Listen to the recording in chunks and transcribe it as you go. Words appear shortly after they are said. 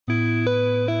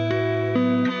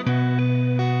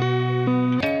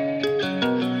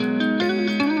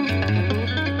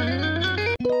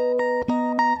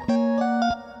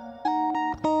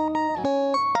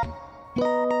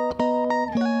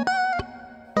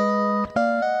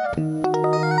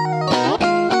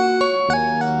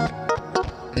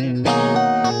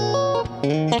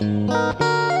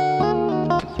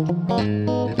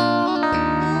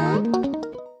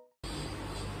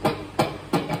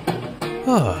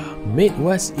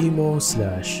Midwest emo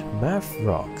slash math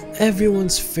rock,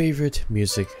 everyone's favorite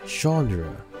music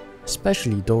genre,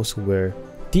 especially those who wear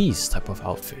these type of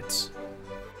outfits.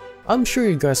 I'm sure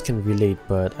you guys can relate,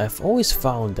 but I've always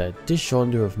found that this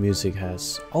genre of music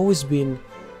has always been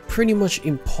pretty much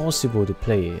impossible to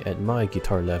play at my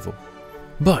guitar level.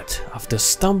 But after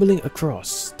stumbling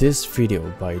across this video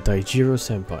by Daijiro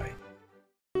Senpai,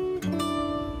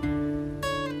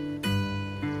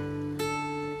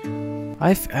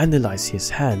 I've analyzed his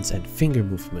hands and finger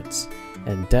movements,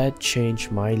 and that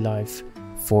changed my life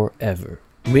forever.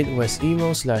 Midwest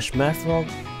emo slash math rock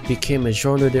became a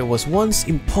genre that was once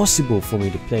impossible for me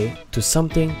to play to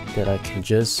something that I can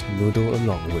just noodle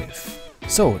along with.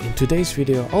 So in today's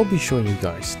video, I'll be showing you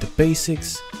guys the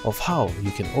basics of how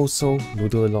you can also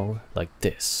noodle along like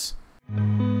this.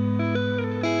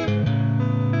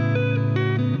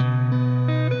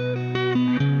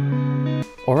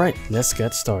 Alright, let's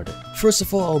get started. First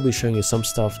of all, I'll be showing you some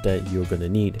stuff that you're gonna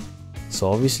need.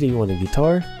 So obviously you want a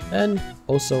guitar and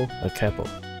also a capo.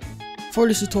 For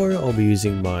this tutorial, I'll be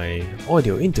using my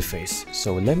audio interface,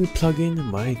 so let me plug in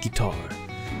my guitar.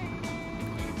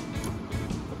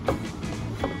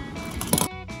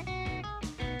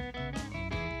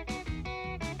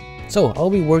 So I'll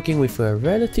be working with a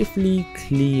relatively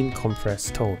clean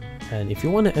compressed tone, and if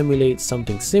you want to emulate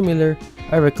something similar,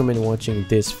 I recommend watching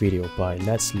this video by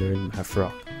Let's Learn Math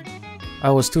Rock. I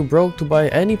was too broke to buy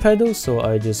any pedals, so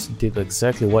I just did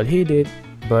exactly what he did,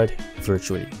 but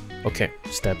virtually. Okay,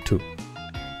 step 2.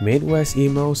 Midwest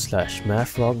emo slash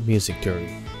math rock music theory.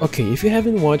 Okay, if you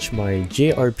haven't watched my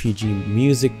JRPG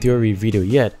music theory video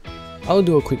yet, I'll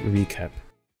do a quick recap.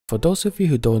 For those of you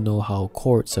who don't know how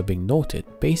chords are being noted,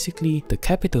 basically the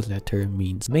capital letter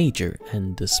means major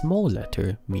and the small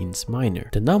letter means minor.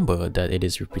 The number that it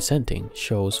is representing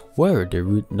shows where the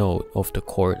root note of the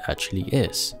chord actually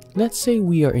is. Let's say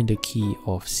we are in the key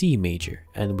of C major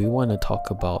and we want to talk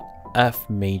about F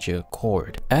major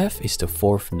chord. F is the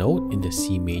 4th note in the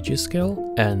C major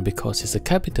scale, and because it's a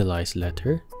capitalized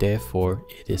letter, therefore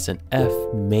it is an F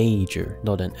major,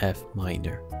 not an F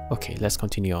minor. Okay, let's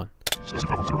continue on.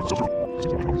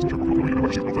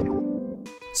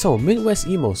 So Midwest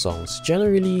emo songs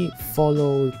generally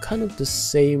follow kind of the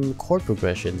same chord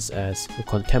progressions as a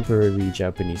contemporary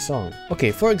Japanese song.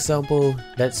 Okay, for example,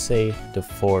 let's say the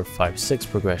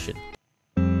 4-5-6 progression.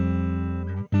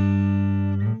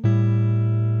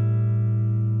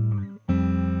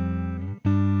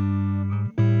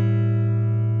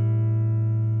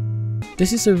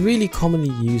 This is a really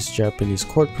commonly used Japanese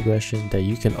chord progression that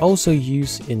you can also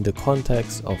use in the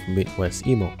context of Midwest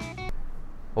emo.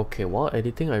 Okay, while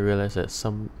editing I realized that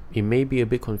it may be a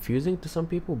bit confusing to some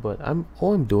people, but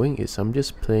all I'm doing is I'm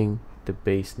just playing the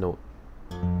bass note.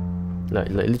 Like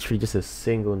literally just a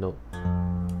single note.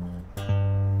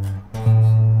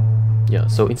 Yeah,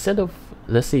 so instead of,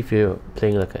 let's say if you're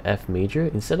playing like an F major,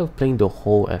 instead of playing the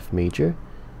whole F major,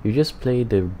 you just play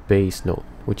the bass note,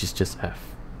 which is just F.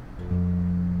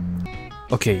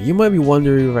 Okay, you might be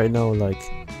wondering right now, like,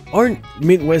 aren't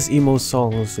Midwest emo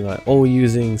songs like all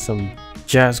using some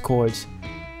jazz chords?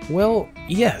 Well,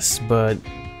 yes, but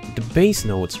the bass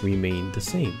notes remain the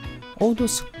same. All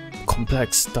those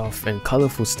complex stuff and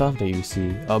colorful stuff that you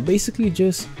see are basically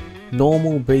just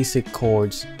normal basic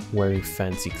chords wearing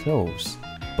fancy clothes.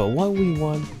 But what we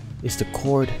want is the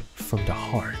chord from the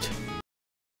heart.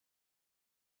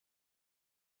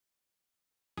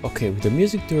 Okay, with the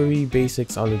music theory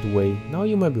basics out of the way, now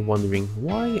you might be wondering,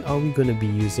 why are we gonna be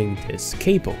using this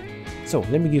capo? So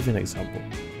let me give you an example.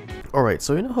 Alright,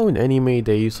 so you know how in anime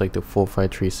they use like the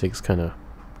 4-5-3-6 kind of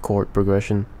chord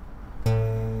progression?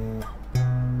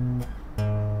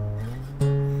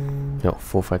 No,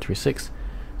 4-5-3-6.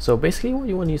 So basically what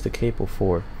you want to use the capo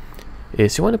for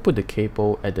is you want to put the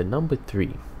capo at the number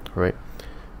 3, right?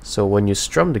 So when you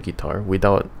strum the guitar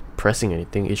without pressing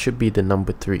anything, it should be the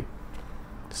number 3.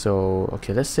 So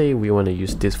okay, let's say we want to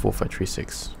use this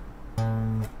 4-5-3-6.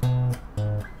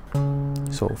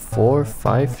 So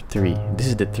 4-5-3. This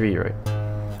is the 3, right?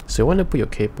 So you want to put your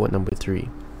capo at number 3.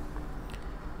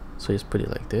 So just put it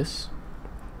like this.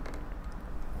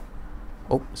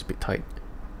 Oh, it's a bit tight.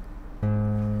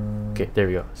 Okay, there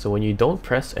we go. So when you don't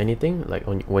press anything, like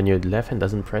when your left hand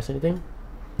doesn't press anything,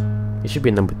 it should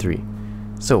be number 3.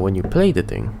 So when you play the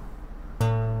thing,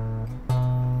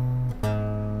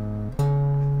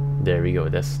 there we go,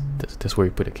 that's where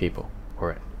you put a capo.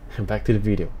 Alright, back to the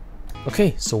video.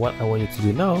 Okay, so what I want you to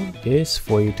do now is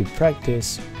for you to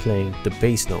practice playing the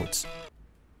bass notes.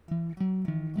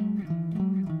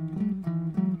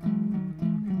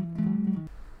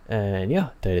 And yeah,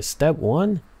 that is step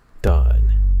 1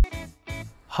 done.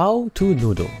 How to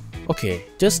noodle. Okay,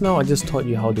 just now I just taught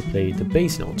you how to play the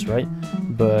bass notes, right?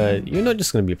 But you're not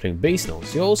just going to be playing bass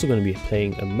notes, you're also going to be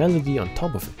playing a melody on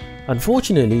top of it.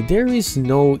 Unfortunately, there is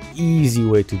no easy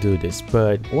way to do this,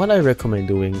 but what I recommend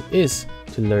doing is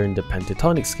to learn the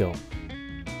pentatonic scale.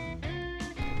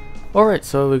 Alright,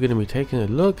 so we're going to be taking a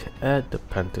look at the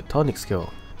pentatonic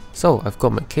scale. So I've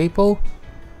got my capo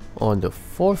on the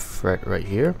 4th fret right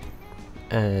here,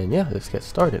 and yeah, let's get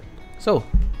started. So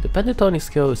the pentatonic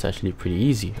scale is actually pretty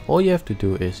easy. All you have to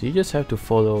do is you just have to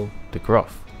follow the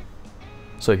graph.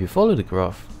 So if you follow the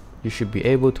graph, you should be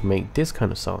able to make this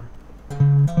kind of sound.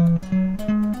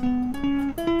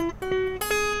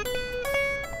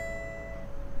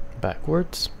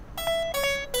 Backwards.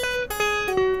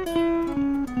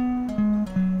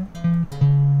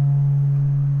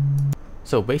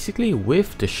 So basically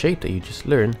with the shape that you just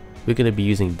learned, we're going to be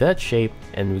using that shape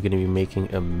and we're going to be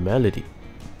making a melody.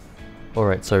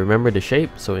 Alright, so remember the shape.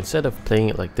 So instead of playing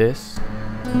it like this,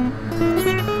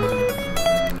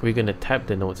 we're going to tap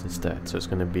the notes instead. So it's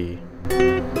going to be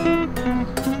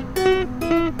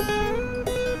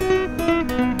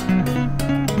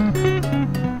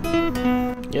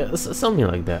yeah, something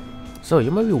like that. So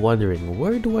you might be wondering,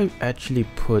 where do I actually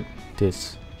put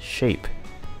this shape?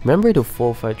 Remember the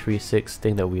 4, 5, 3, 6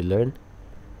 thing that we learned?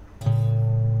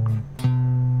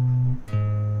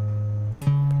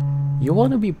 You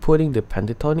want to be putting the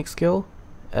pentatonic scale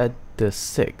at the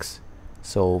 6.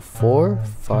 So 4,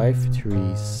 5,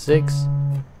 3, 6,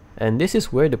 and this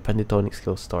is where the pentatonic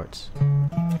scale starts.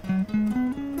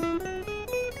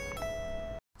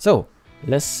 So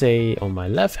let's say on my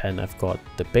left hand I've got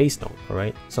the bass note,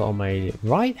 alright? So on my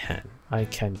right hand I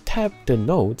can tap the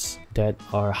notes that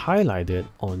are highlighted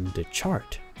on the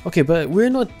chart. Okay, but we're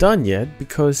not done yet,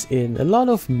 because in a lot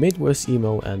of Midwest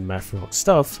emo and math rock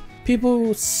stuff,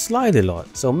 people slide a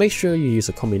lot. So make sure you use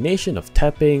a combination of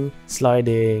tapping,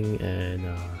 sliding, and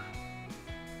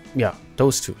yeah,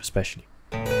 those two especially.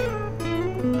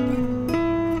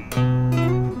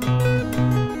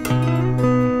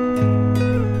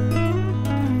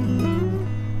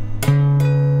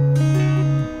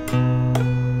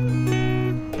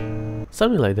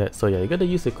 Something like that. So yeah, you gotta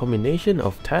use a combination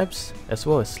of taps as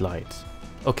well as slides.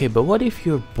 Okay, but what if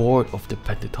you're bored of the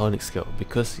pentatonic scale?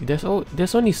 Because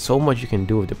there's only so much you can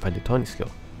do with the pentatonic scale.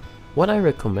 What I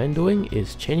recommend doing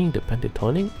is changing the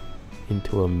pentatonic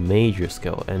into a major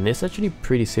scale, and it's actually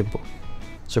pretty simple.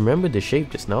 So remember the shape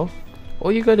just now?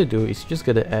 All you gotta do is you just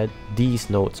gotta add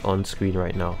these notes on screen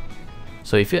right now.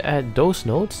 So if you add those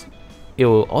notes, it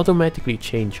will automatically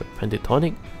change your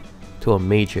pentatonic to a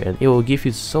major, and it will give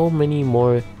you so many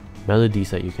more melodies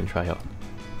that you can try out.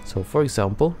 So for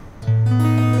example,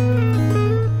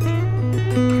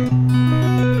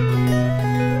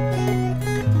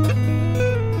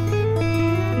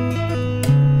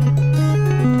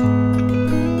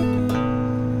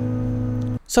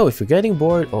 so if you're getting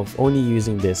bored of only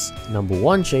using this number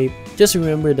 1 shape, just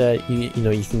remember that you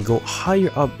can go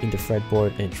higher up in the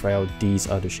fretboard and try out these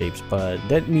other shapes, but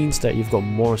that means that you've got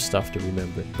more stuff to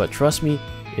remember. But trust me,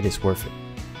 it is worth it.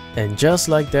 And just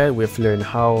like that, we've learned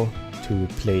how to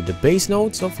play the bass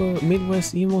notes of a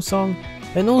Midwest emo song,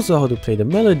 and also how to play the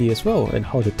melody as well, and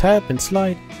how to tap and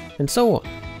slide and so on.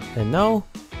 And now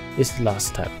is the last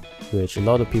step, which a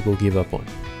lot of people give up on: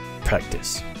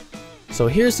 practice. So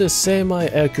here's a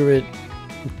semi-accurate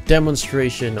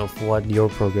demonstration of what your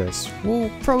progress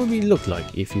will probably look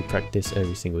like if you practice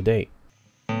every single day.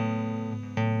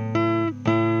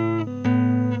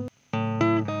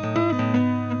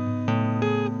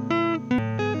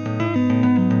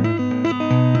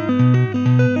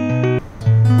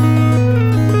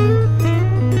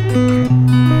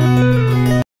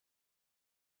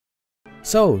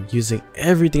 So using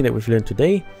everything that we've learned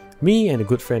today, me and a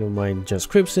good friend of mine,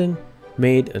 JustKripxen,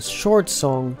 made a short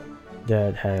song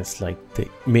that has like the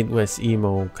Midwest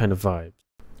emo kind of vibe.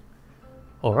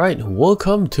 Alright,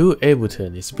 welcome to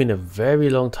Ableton. It's been a very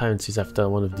long time since I've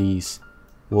done one of these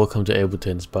welcome to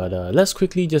Abletons, but let's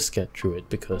quickly just get through it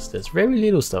because there's very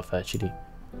little stuff actually.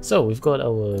 So we've got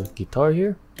our guitar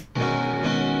here,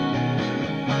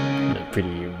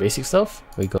 pretty basic stuff.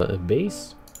 We got a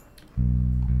bass.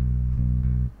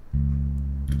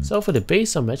 So for the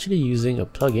bass, I'm actually using a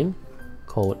plugin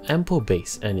called Ample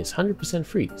Bass, and it's 100%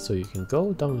 free, so you can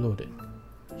go download it.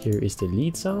 Here is the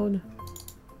lead sound.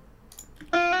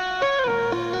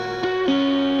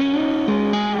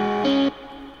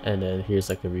 And then here's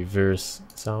like a reverse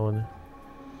sound.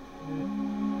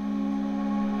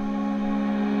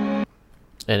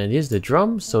 And then here's the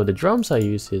drums. So the drums I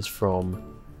use is from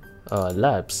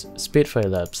Labs, Spitfire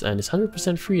Labs, and it's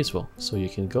 100% free as well, so you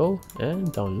can go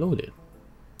and download it.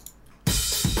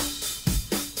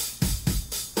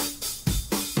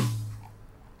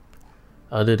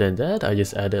 Other than that, I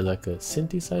just added like a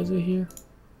synthesizer here.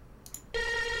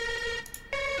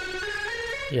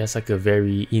 Yeah, it's like a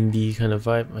very indie kind of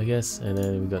vibe, I guess. And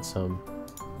then we got some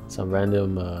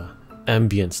random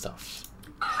ambient stuff.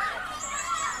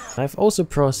 I've also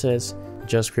processed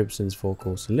JustKripxen's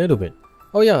vocals a little bit.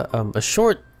 Oh yeah, a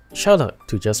short shout out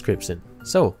to JustKripxen.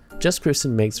 So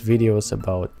JustKripxen makes videos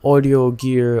about audio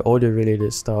gear, audio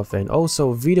related stuff, and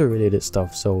also video related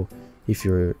stuff. So if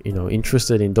you're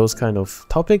interested in those kind of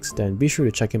topics, then be sure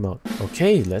to check him out.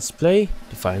 Okay, let's play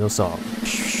the final song.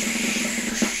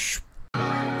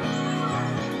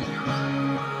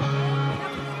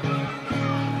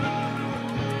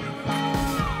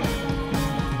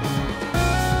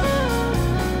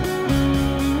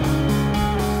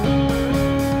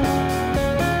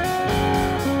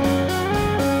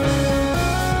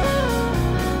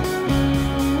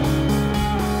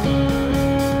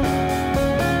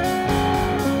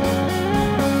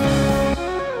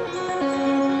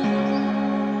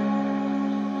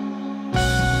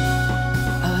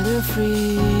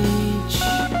 Fridge,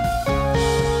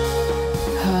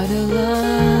 how to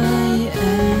lie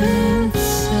and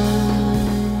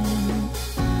sun.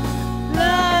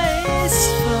 Life's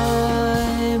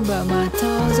fine, but my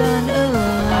toes aren't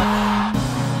aligned.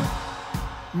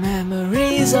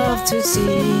 Memories of two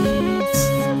seats,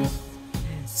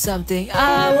 something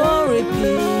I won't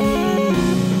repeat.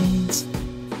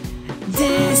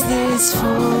 This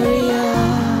dysphoria,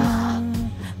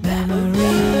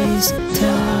 memories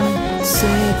turn.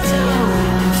 Slipping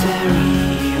in a ferry,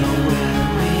 you're where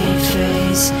we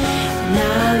face.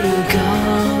 Now you're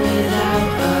gone without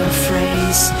a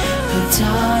phrase.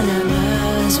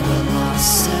 Autonomous, but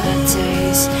lost a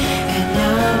taste. And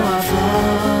now I've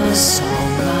lost all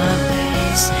my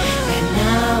pace. And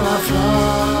now I've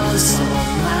lost all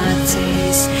my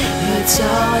taste.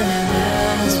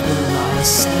 Autonomous, but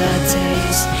lost a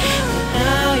taste. And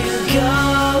now you're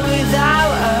gone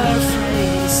without a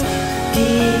phrase.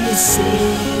 These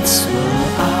seeds were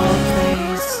our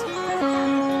place.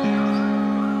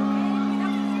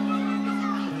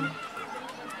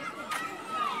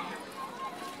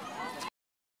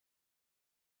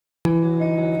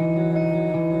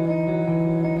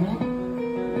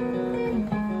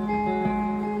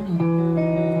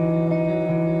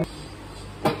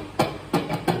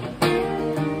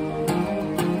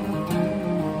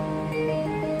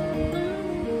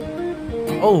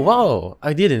 Oh wow,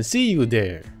 I didn't see you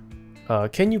there.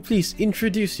 Can you please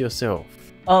introduce yourself?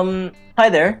 Hi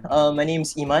there. My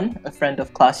name's Iman, a friend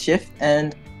of Class Shift,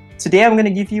 and today I'm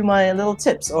gonna give you my little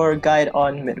tips or guide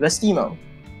on Midwest emo.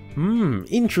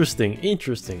 Interesting.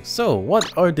 So,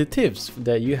 what are the tips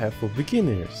that you have for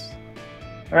beginners?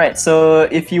 Alright, so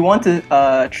if you want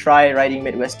to try writing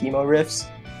Midwest emo riffs,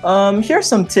 here are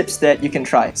some tips that you can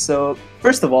try. So,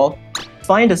 first of all,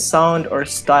 find a sound or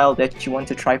style that you want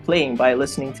to try playing by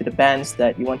listening to the bands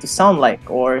that you want to sound like,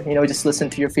 or just listen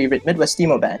to your favorite Midwest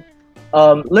emo band.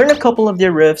 Learn a couple of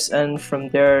their riffs, and from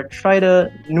there try to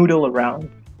noodle around.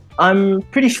 I'm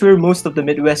pretty sure most of the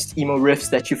Midwest emo riffs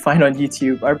that you find on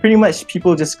YouTube are pretty much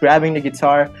people just grabbing the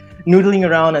guitar, noodling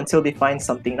around until they find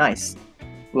something nice.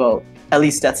 Well, at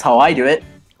least that's how I do it.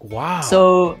 Wow.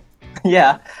 So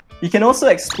yeah. You can also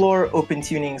explore open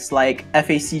tunings like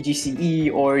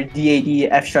FACGCE or DAD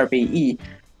F# AE.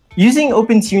 Using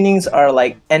open tunings are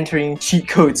like entering cheat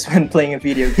codes when playing a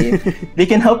video game. They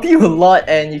can help you a lot,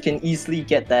 and you can easily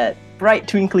get that bright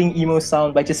twinkling emo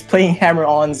sound by just playing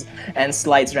hammer-ons and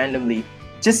slides randomly.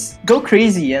 Just go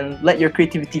crazy and let your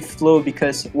creativity flow,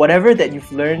 because whatever that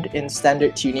you've learned in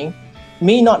standard tuning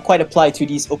may not quite apply to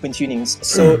these open tunings.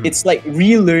 So it's like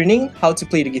relearning how to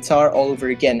play the guitar all over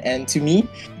again. And to me,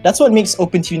 that's what makes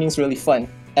open tunings really fun.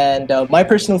 And my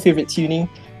personal favorite tuning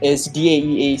is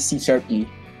DAEA C#E.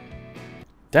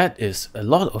 That is a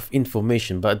lot of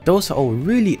information, but those are all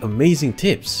really amazing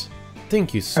tips.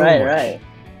 Thank you so much. Right.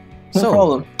 No So,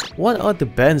 problem. what are the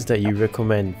bands that you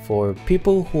recommend for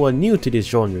people who are new to this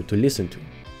genre to listen to?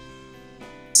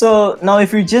 So now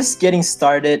if you're just getting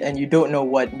started and you don't know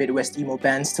what Midwest emo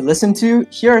bands to listen to,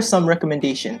 here are some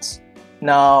recommendations.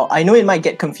 Now, I know it might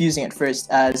get confusing at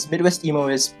first, as Midwest emo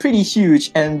is pretty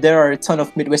huge and there are a ton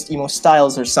of Midwest emo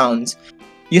styles or sounds.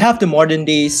 You have the modern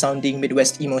day sounding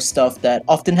Midwest emo stuff that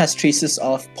often has traces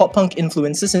of pop-punk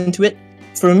influences into it.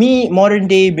 For me, modern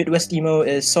day Midwest emo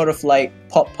is sort of like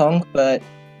pop-punk, but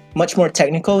much more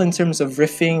technical in terms of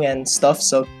riffing and stuff.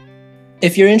 So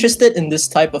If you're interested in this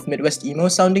type of Midwest emo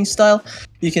sounding style,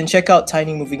 you can check out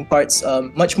Tiny Moving Parts'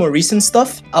 much more recent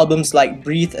stuff, albums like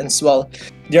Breathe and Swell.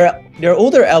 There are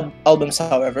older albums,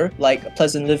 however, like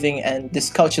Pleasant Living and This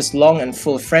Couch is Long and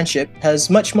Full of Friendship, has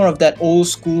much more of that old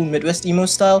school Midwest emo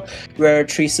style, where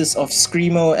traces of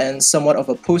screamo and somewhat of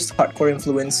a post-hardcore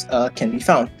influence can be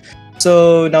found.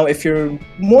 So now if you're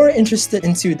more interested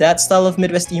into that style of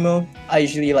Midwest emo, I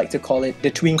usually like to call it the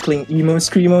twinkling emo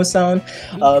screamo sound.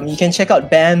 You can check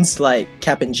out bands like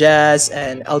Cap and Jazz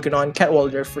and Algernon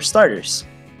Catwalder for starters.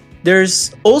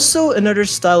 There's also another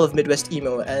style of Midwest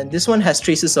emo, and this one has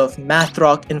traces of math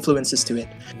rock influences to it.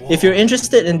 Whoa. If you're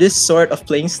interested in this sort of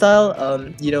playing style,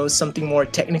 something more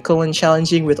technical and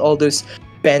challenging with all those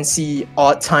fancy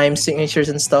odd time signatures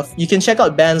and stuff, you can check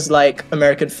out bands like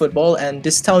American Football and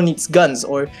This Town Needs Guns,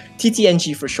 or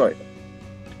TTNG for short.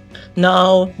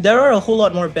 Now, there are a whole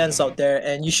lot more bands out there,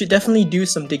 and you should definitely do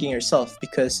some digging yourself,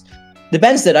 because the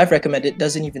bands that I've recommended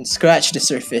doesn't even scratch the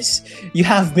surface. You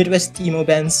have Midwest emo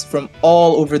bands from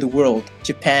all over the world: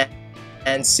 Japan,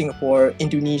 and Singapore,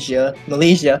 Indonesia,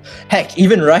 Malaysia, heck,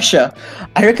 even Russia.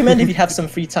 I recommend if you have some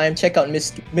free time, check out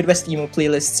Midwest emo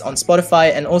playlists on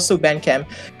Spotify and also Bandcamp,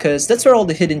 because that's where all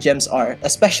the hidden gems are,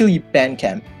 especially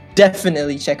Bandcamp.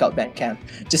 Definitely check out Bandcamp.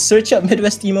 Just search up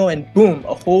Midwest emo and boom,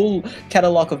 a whole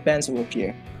catalog of bands will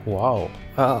appear. Wow.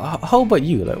 How about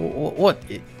you? Like,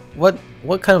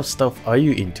 what kind of stuff are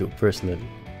you into personally?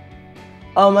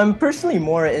 I'm personally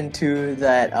more into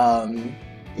that,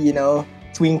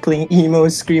 twinkling emo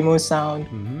screamo sound.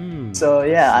 So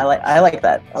yeah, I like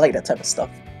that. I like that type of stuff.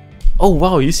 Oh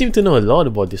wow, you seem to know a lot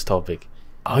about this topic.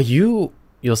 Are you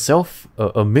yourself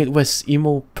a Midwest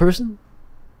emo person?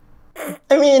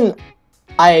 I mean,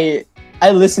 I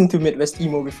listen to Midwest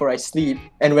emo before I sleep,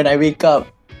 and when I wake up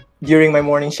during my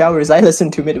morning showers, I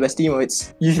listen to Midwest emo.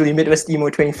 It's usually Midwest emo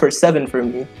 24/7 for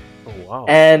me. Oh wow.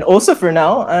 And also for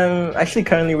now, I'm actually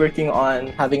currently working on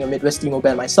having a Midwest emo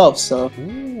band myself. So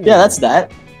Ooh. Yeah, that's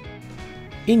that.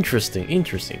 Interesting.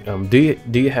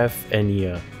 Do you have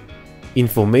any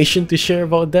information to share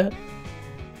about that?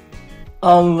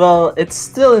 Well, it's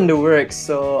still in the works,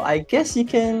 so I guess you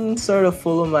can sort of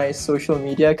follow my social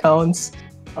media accounts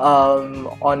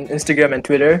on Instagram and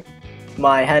Twitter.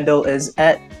 My handle is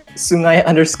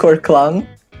 @sungai_klang.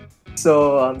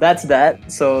 So that's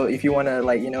that. So if you wanna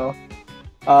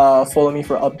follow me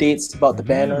for updates about the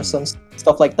band or some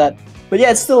stuff like that. But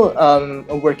yeah, it's still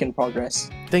a work in progress.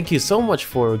 Thank you so much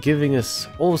for giving us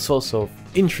all sorts of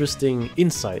interesting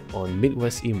insight on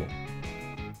Midwest emo.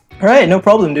 Alright, no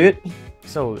problem, dude.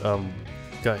 So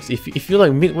guys, if you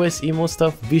like Midwest emo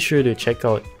stuff, be sure to check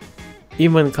out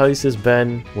Iman Khalis's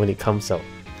band when it comes out.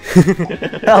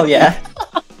 Hell yeah.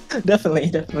 Definitely.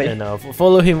 And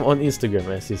follow him on Instagram,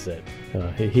 as he said.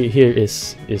 Here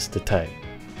is the tag.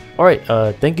 Alright,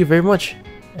 thank you very much,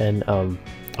 and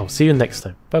I'll see you next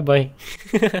time. Bye bye.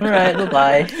 Alright, bye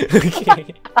bye.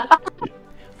 Okay.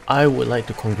 I would like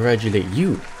to congratulate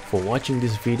you for watching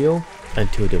this video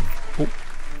until the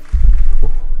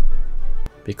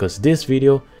because this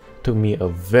video took me a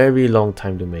very long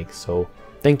time to make, so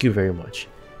thank you very much.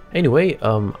 Anyway,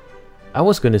 I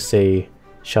was gonna say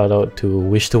shout out to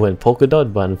Wish2 and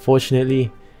Polkadot, but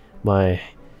unfortunately my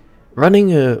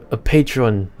running a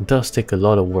Patreon does take a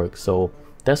lot of work, so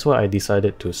that's why I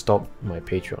decided to stop my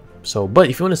Patreon. So but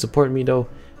if you want to support me though,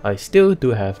 I still do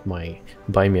have my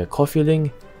buy me a coffee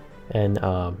link, and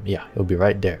yeah, it'll be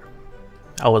right there.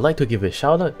 I would like to give a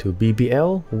shout out to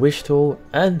BBL, Wish2,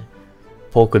 and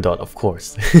Polkadot, of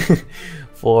course,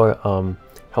 for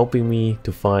helping me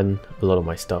to fund a lot of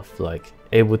my stuff like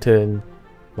Ableton,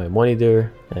 my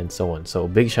monitor, and so on. So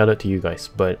big shout out to you guys.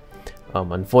 But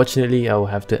unfortunately I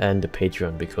will have to end the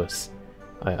Patreon because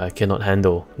I cannot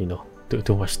handle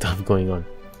too much stuff going on.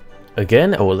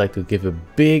 Again, I would like to give a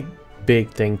big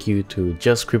thank you to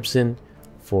JustKripxen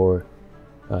for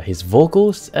his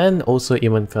vocals, and also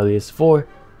Iman Khalis for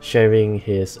sharing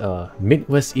his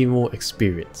Midwest emo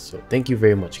experience. So thank you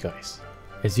very much, guys.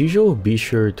 As usual, be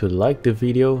sure to like the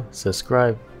video,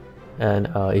 subscribe, and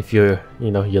if you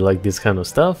like this kind of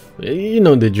stuff, you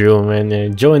know the drill,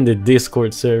 man. Join the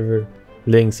Discord server,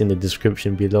 links in the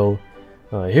description below.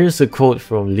 Here's a quote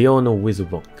from Leona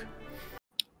Wizubonk.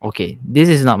 Okay, this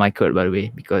is not my code, by the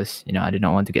way, because I do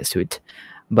not want to get sued.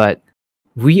 But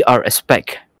we are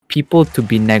expect people to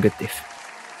be negative,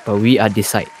 but we are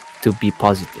decide to be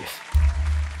positive.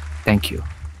 Thank you.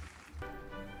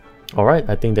 Alright,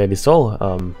 I think that is all.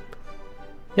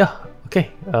 Yeah,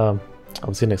 okay. I'll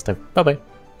see you next time. Bye bye.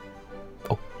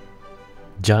 Oh,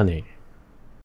 Johnny.